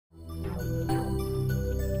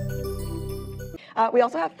We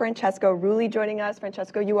also have Francesco Rulli joining us.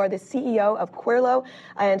 Francesco, you are the CEO of Quirlo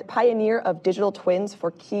and pioneer of digital twins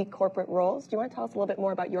for key corporate roles. Do you want to tell us a little bit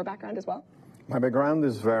more about your background as well? My background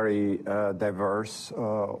is very diverse.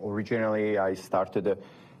 Originally, I started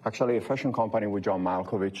actually a fashion company with John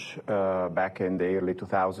Malkovich back in the early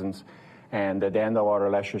 2000s. And at the end of our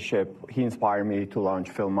relationship, he inspired me to launch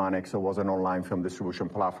Filmonics. It was an online film distribution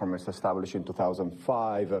platform established in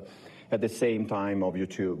 2005 at the same time of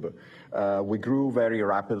YouTube. We grew very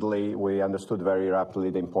rapidly. We understood very rapidly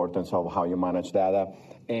the importance of how you manage data.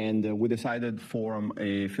 And we decided from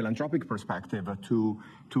a philanthropic perspective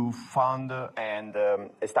to fund and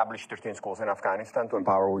establish 13 schools in Afghanistan to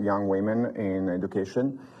empower young women in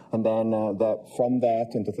education. And then from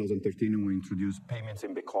that, in 2013, we introduced payments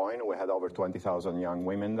in Bitcoin. We had over 20,000 young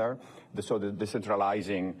women there. So the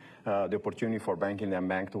decentralizing the opportunity for banking and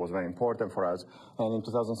unbanked was very important for us. And in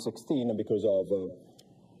 2016, because of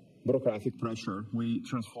bureaucratic pressure, we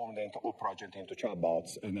transformed the whole project into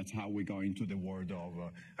chatbots, and that's how we go into the world of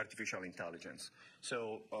artificial intelligence.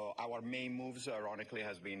 So our main moves, ironically,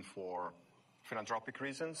 has been for philanthropic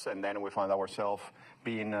reasons, and then we found ourselves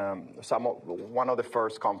being one of the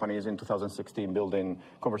first companies in 2016 building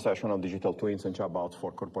conversational digital twins and chatbots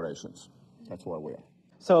for corporations. That's where we are.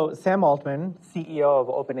 So Sam Altman, CEO of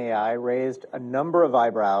OpenAI, raised a number of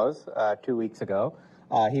eyebrows 2 weeks ago.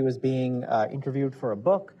 He was being interviewed for a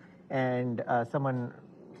book, and someone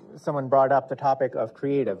brought up the topic of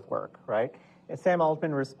creative work, right? And Sam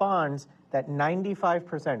Altman responds that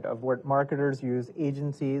 95% of what marketers use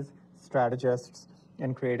agencies, strategists,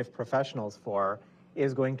 and creative professionals for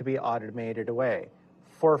is going to be automated away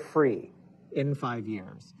for free in 5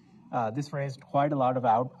 years. This raised quite a lot of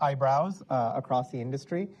eyebrows across the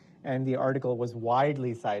industry, and the article was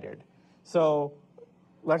widely cited. So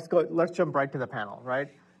let's jump right to the panel, right?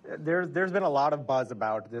 There's been a lot of buzz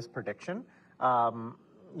about this prediction.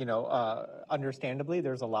 Understandably,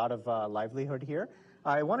 there's a lot of livelihood here.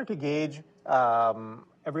 I wanted to gauge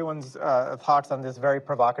everyone's thoughts on this very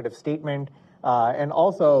provocative statement, and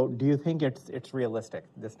also, do you think it's realistic,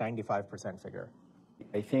 this 95% figure?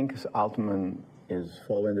 I think Altman is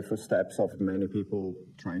following the footsteps of many people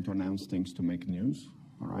trying to announce things to make news,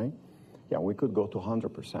 all right? Yeah, we could go to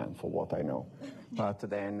 100% for what I know, but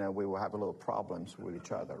then we will have a little problems with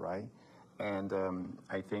each other, right? And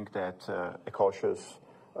I think that a cautious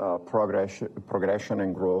progression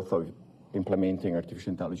and growth of implementing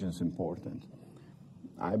artificial intelligence is important.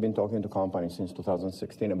 I've been talking to companies since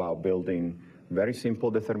 2016 about building very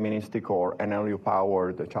simple deterministic or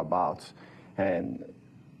NLU-powered chatbots, and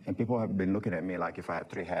people have been looking at me like if I had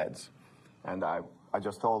 3 heads. And I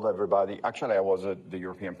just told everybody, actually I was at the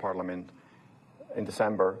European Parliament in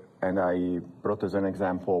December, and I brought as an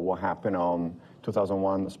example what happened on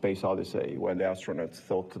 2001 Space Odyssey, when the astronauts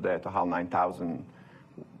thought that HAL 9000,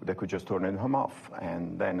 they could just turn them off,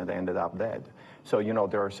 and then they ended up dead. So,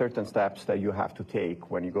 there are certain steps that you have to take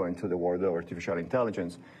when you go into the world of artificial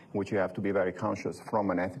intelligence, which you have to be very conscious from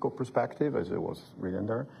an ethical perspective, as it was written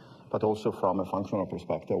there, but also from a functional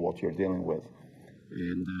perspective, what you're dealing with.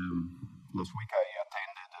 And last week I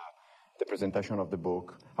attended the presentation of the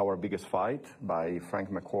book, Our Biggest Fight, by Frank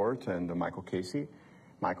McCourt and Michael Casey.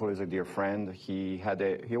 Michael is a dear friend. He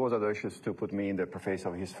was audacious to put me in the preface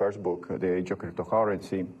of his first book, The Age of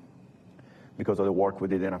Cryptocurrency, because of the work we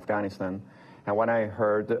did in Afghanistan. And when I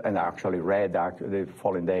heard and actually read the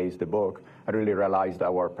following days the book, I really realized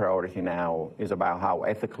our priority now is about how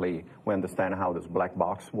ethically we understand how this black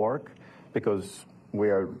box work, because we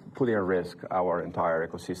are putting at risk our entire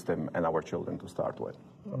ecosystem and our children to start with.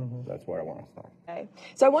 Mm-hmm. That's where I want to start. Okay.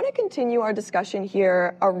 So I want to continue our discussion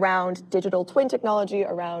here around digital twin technology,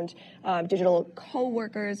 around digital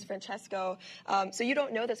co-workers. Francesco, so you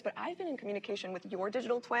don't know this, but I've been in communication with your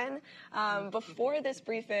digital twin. Before this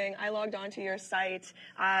briefing, I logged onto your site.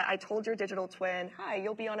 I told your digital twin, hi,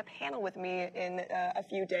 you'll be on a panel with me in a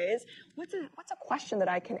few days. What's a question that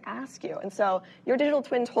I can ask you? And so your digital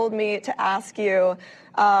twin told me to ask you,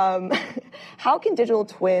 how can digital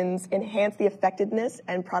twins enhance the effectiveness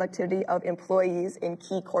and productivity of employees in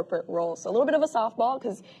key corporate roles? So a little bit of a softball,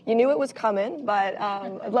 because you knew it was coming, but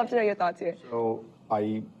I'd love to know your thoughts here. So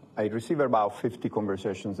I receive about 50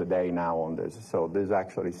 conversations a day now on this. So this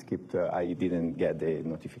actually skipped, I didn't get the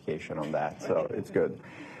notification on that, so it's good.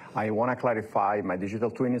 I want to clarify, my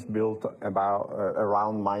digital twin is built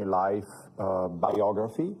around my life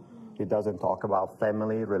biography. It doesn't talk about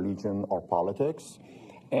family, religion, or politics.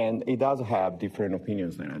 And it does have different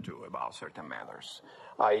opinions than I do about certain matters.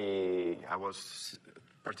 I was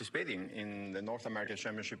participating in the North American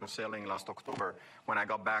Championship of Sailing last October. When I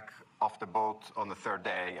got back off the boat on the third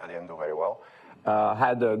day, I didn't do very well.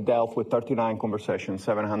 Had dealt with 39 conversations,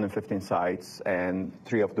 715 sites, and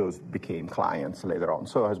 3 of those became clients later on.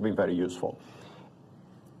 So it has been very useful.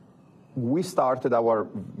 We started our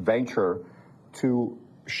venture to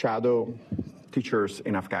shadow teachers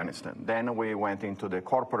in Afghanistan. Then we went into the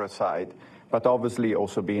corporate side, but obviously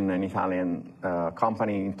also being an Italian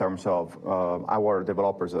company in terms of our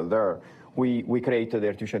developers are there. We created the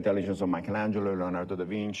artificial intelligence of Michelangelo, Leonardo da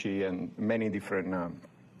Vinci, and many different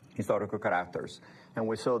historical characters. And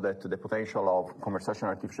we saw that the potential of conversational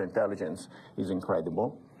artificial intelligence is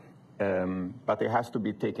incredible, but it has to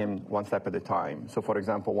be taken one step at a time. So for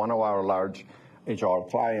example, one of our large HR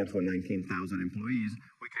clients with 19,000 employees,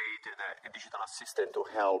 we created a digital assistant to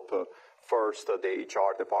help first the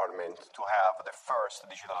HR department to have the first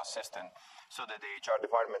digital assistant so that the HR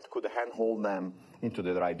department could handhold them into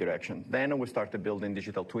the right direction. Then we started building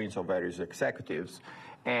digital twins of various executives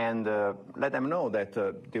and let them know that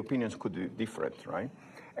the opinions could be different, right?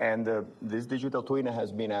 And this digital twin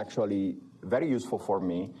has been actually very useful for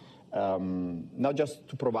me, not just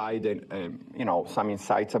to provide some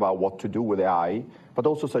insights about what to do with AI, but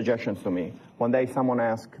also suggestions to me. One day someone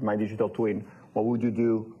asked my digital twin, what would you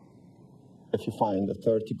do if you find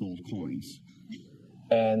 30 gold coins?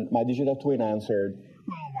 And my digital twin answered,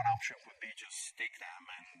 well, one option would be just take them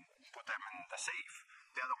and put them in the safe.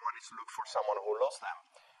 The other one is look for someone who lost them.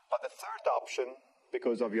 But the third option,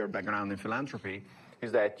 because of your background in philanthropy,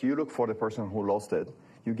 is that you look for the person who lost it.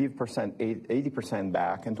 You give 80%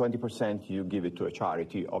 back, and 20% you give it to a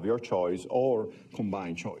charity of your choice or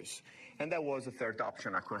combined choice. And that was the third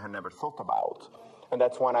option I could have never thought about. And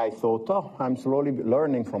that's when I thought, oh, I'm slowly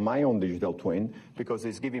learning from my own digital twin because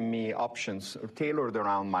it's giving me options tailored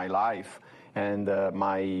around my life and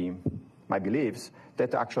my beliefs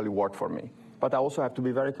that actually work for me. But I also have to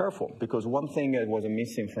be very careful because one thing that was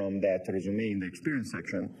missing from that resume in the experience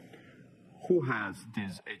section, who has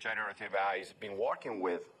this generative AI been working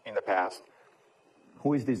with in the past?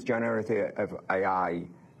 Who is this generative AI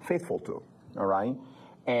faithful to, all right?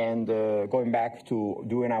 And going back to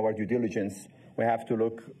doing our due diligence, we have to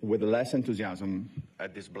look with less enthusiasm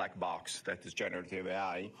at this black box that is generative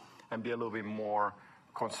AI and be a little bit more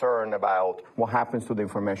concerned about what happens to the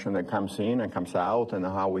information that comes in and comes out and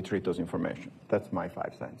how we treat those information. That's my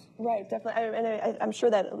 5 cents. Right, definitely. And I'm sure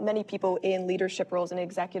that many people in leadership roles and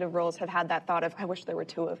executive roles have had that thought of, I wish there were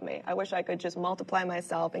 2 of me. I wish I could just multiply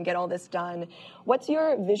myself and get all this done. What's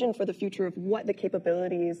your vision for the future of what the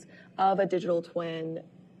capabilities of a digital twin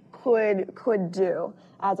could do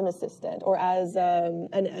as an assistant or as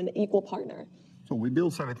an equal partner? So we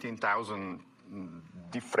built 17,000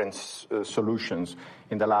 different solutions.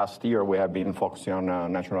 In the last year, we have been focusing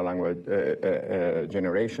on natural language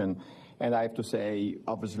generation. And I have to say,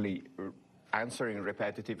 obviously, answering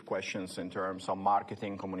repetitive questions in terms of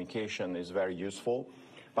marketing communication is very useful.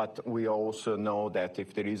 But we also know that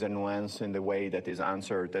if there is a nuance in the way that is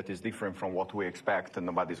answered that is different from what we expect,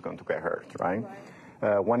 nobody's going to get hurt, right?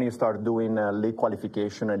 When you start doing lead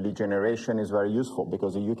qualification and lead generation is very useful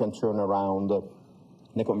because you can turn around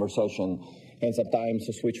the conversation and sometimes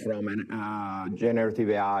switch from generative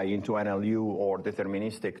AI into NLU or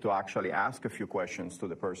deterministic to actually ask a few questions to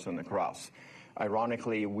the person across.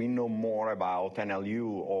 Ironically, we know more about NLU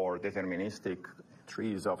or deterministic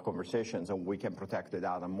trees of conversations, and we can protect the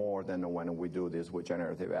data more than when we do this with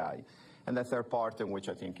generative AI. And the third part, in which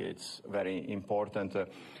I think it's very important,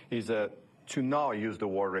 is to not use the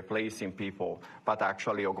word replacing people, but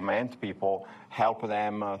actually augment people, help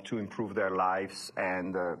them to improve their lives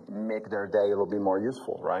and make their day a little bit more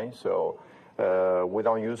useful, right? So we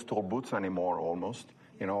don't use tool booths anymore, almost.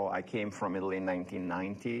 You know, I came from Italy in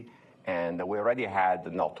 1990, and we already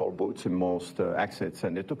had not toll booths in most exits,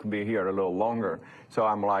 and it took me here a little longer. So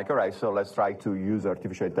I'm like, all right, so let's try to use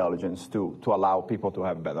artificial intelligence to allow people to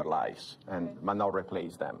have better lives and not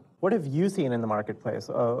replace them. What have you seen in the marketplace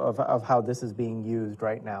of how this is being used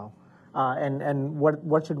right now? And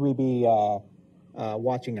what should we be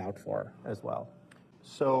watching out for as well?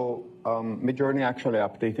 So Midjourney actually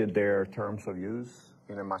updated their terms of use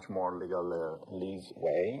in a much more legalese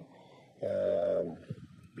way.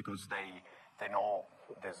 Because they know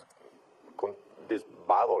this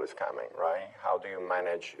battle is coming, right? How do you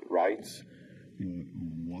manage rights?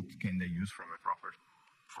 What can they use from a property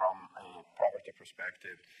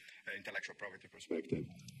perspective, intellectual property perspective?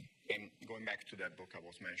 And going back to that book I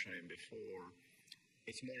was mentioning before,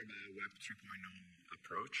 it's more about a Web 3.0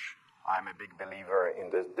 approach. I'm a big believer in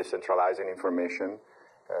the decentralizing information,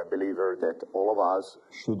 a believer that all of us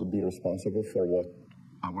should be responsible for what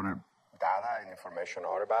our data and information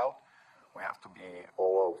are about. We have to be,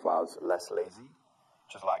 all of us, less lazy.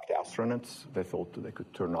 Just like the astronauts, they thought they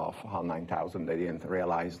could turn off HAL 9000. They didn't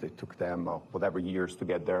realize it took them whatever years to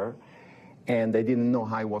get there. And they didn't know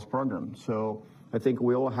how it was programmed. So I think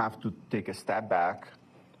we all have to take a step back.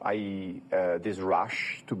 This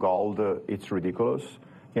rush to gold, it's ridiculous.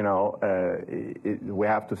 We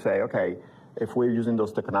have to say, okay, if we're using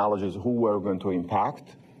those technologies, who we're going to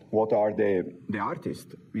impact? What are the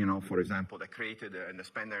artists, for example, that created and they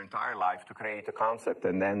spend their entire life to create a concept,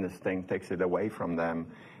 and then this thing takes it away from them,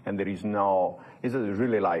 and there is this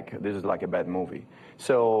is like a bad movie.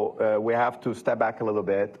 So we have to step back a little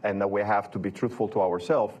bit, and we have to be truthful to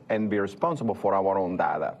ourselves and be responsible for our own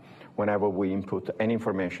data. Whenever we input any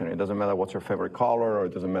information, it doesn't matter what's your favorite color, or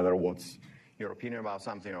it doesn't matter what's your opinion about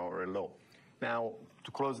something or a law. Now,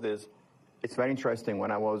 to close this, it's very interesting. When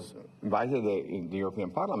I was invited to the European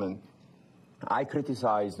Parliament, I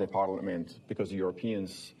criticized the Parliament because the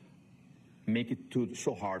Europeans make it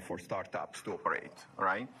so hard for startups to operate,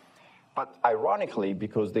 right? But ironically,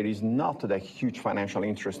 because there is not that huge financial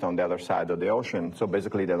interest on the other side of the ocean, so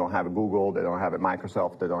basically they don't have a Google, they don't have a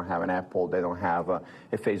Microsoft, they don't have an Apple, they don't have a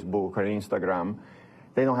Facebook or Instagram.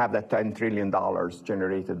 They don't have that $10 trillion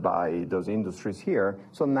generated by those industries here,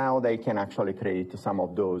 so now they can actually create some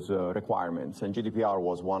of those requirements. And GDPR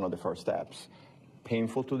was one of the first steps.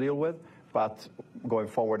 Painful to deal with, but going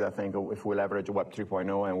forward, I think if we leverage Web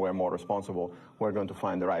 3.0 and we're more responsible, we're going to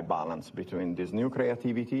find the right balance between this new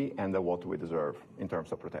creativity and what we deserve in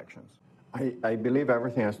terms of protections. I believe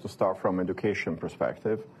everything has to start from education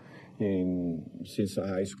perspective. Since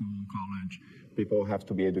high school, college, people have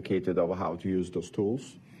to be educated of how to use those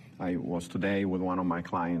tools. I was today with one of my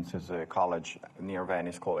clients at a college near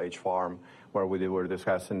Venice called H-Farm, where we were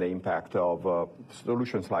discussing the impact of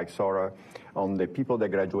solutions like Sora on the people that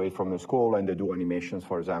graduate from the school and they do animations,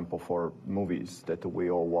 for example, for movies that we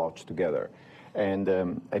all watch together.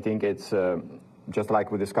 And I think it's just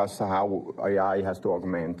like we discussed how AI has to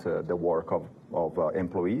augment the work of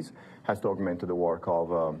employees, has to augment the work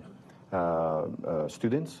of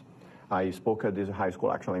students. I spoke at this high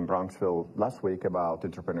school actually in Bronxville last week about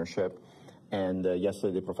entrepreneurship, and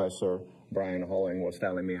yesterday Professor Brian Holling was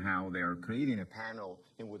telling me how they're creating a panel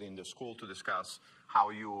within the school to discuss how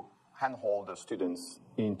you handhold the students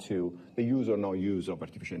into the use or no use of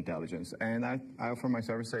artificial intelligence. And I offer my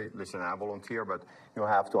service, say, listen, I volunteer, but you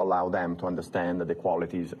have to allow them to understand the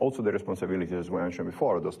qualities, also the responsibilities, as we mentioned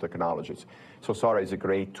before, of those technologies. So Sora is a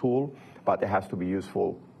great tool, but it has to be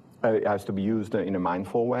useful. It has to be used in a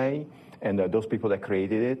mindful way, and those people that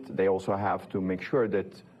created it, they also have to make sure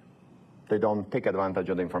that they don't take advantage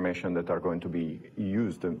of the information that are going to be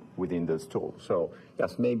used within this tool. So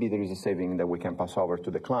yes, maybe there is a saving that we can pass over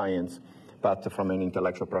to the clients, but from an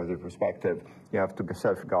intellectual property perspective, you have to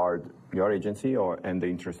safeguard your agency and the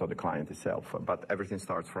interest of the client itself. But everything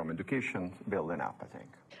starts from education, building up, I think.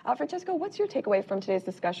 Francesco, what's your takeaway from today's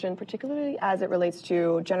discussion, particularly as it relates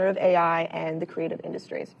to generative AI and the creative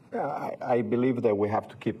industries? I believe that we have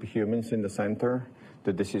to keep humans in the center,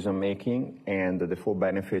 the decision-making, and the full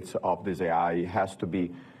benefits of this AI has to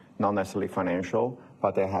be not necessarily financial,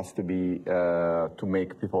 but it has to be to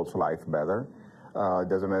make people's life better. It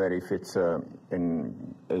doesn't matter if it's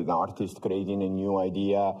an artist creating a new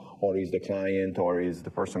idea, or is the client, or is the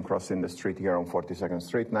person crossing the street here on 42nd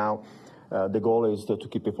Street now. The goal is to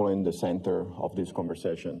keep people in the center of this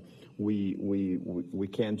conversation. We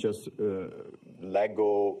can't just let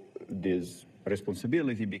go this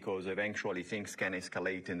responsibility, because eventually things can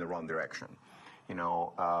escalate in the wrong direction.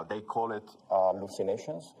 They call it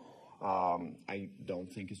hallucinations. I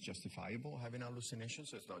don't think it's justifiable having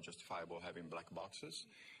hallucinations. It's not justifiable having black boxes.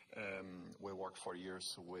 We worked for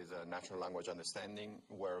years with natural language understanding,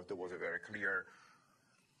 where there was a very clear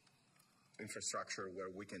infrastructure where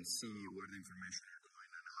we can see where the information are going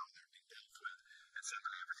and how they're being dealt with, and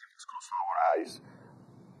suddenly everything was close to our eyes.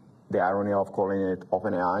 The irony of calling it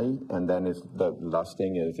OpenAI, and then the last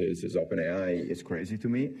thing is OpenAI is crazy to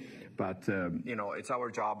me. But it's our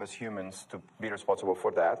job as humans to be responsible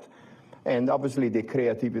for that. And obviously the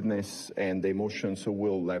creativeness and the emotions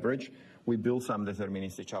will leverage. We built some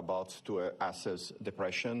deterministic chatbots to assess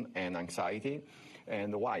depression and anxiety.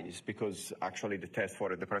 And why? It's because actually the test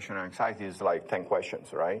for depression and anxiety is like 10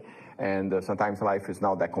 questions, right? And sometimes life is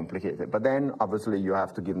not that complicated. But then obviously you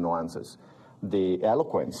have to give nuances. The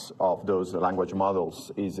eloquence of those language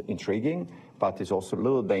models is intriguing, but it's also a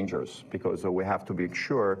little dangerous, because we have to be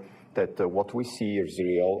sure that what we see is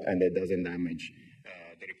real and it doesn't damage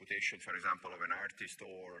the reputation reputation, for example, of an artist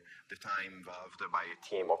or the time involved by a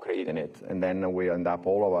team of creating it. And then we end up,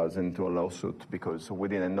 all of us, into a lawsuit because we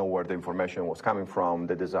didn't know where the information was coming from,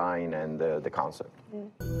 the design and the concept.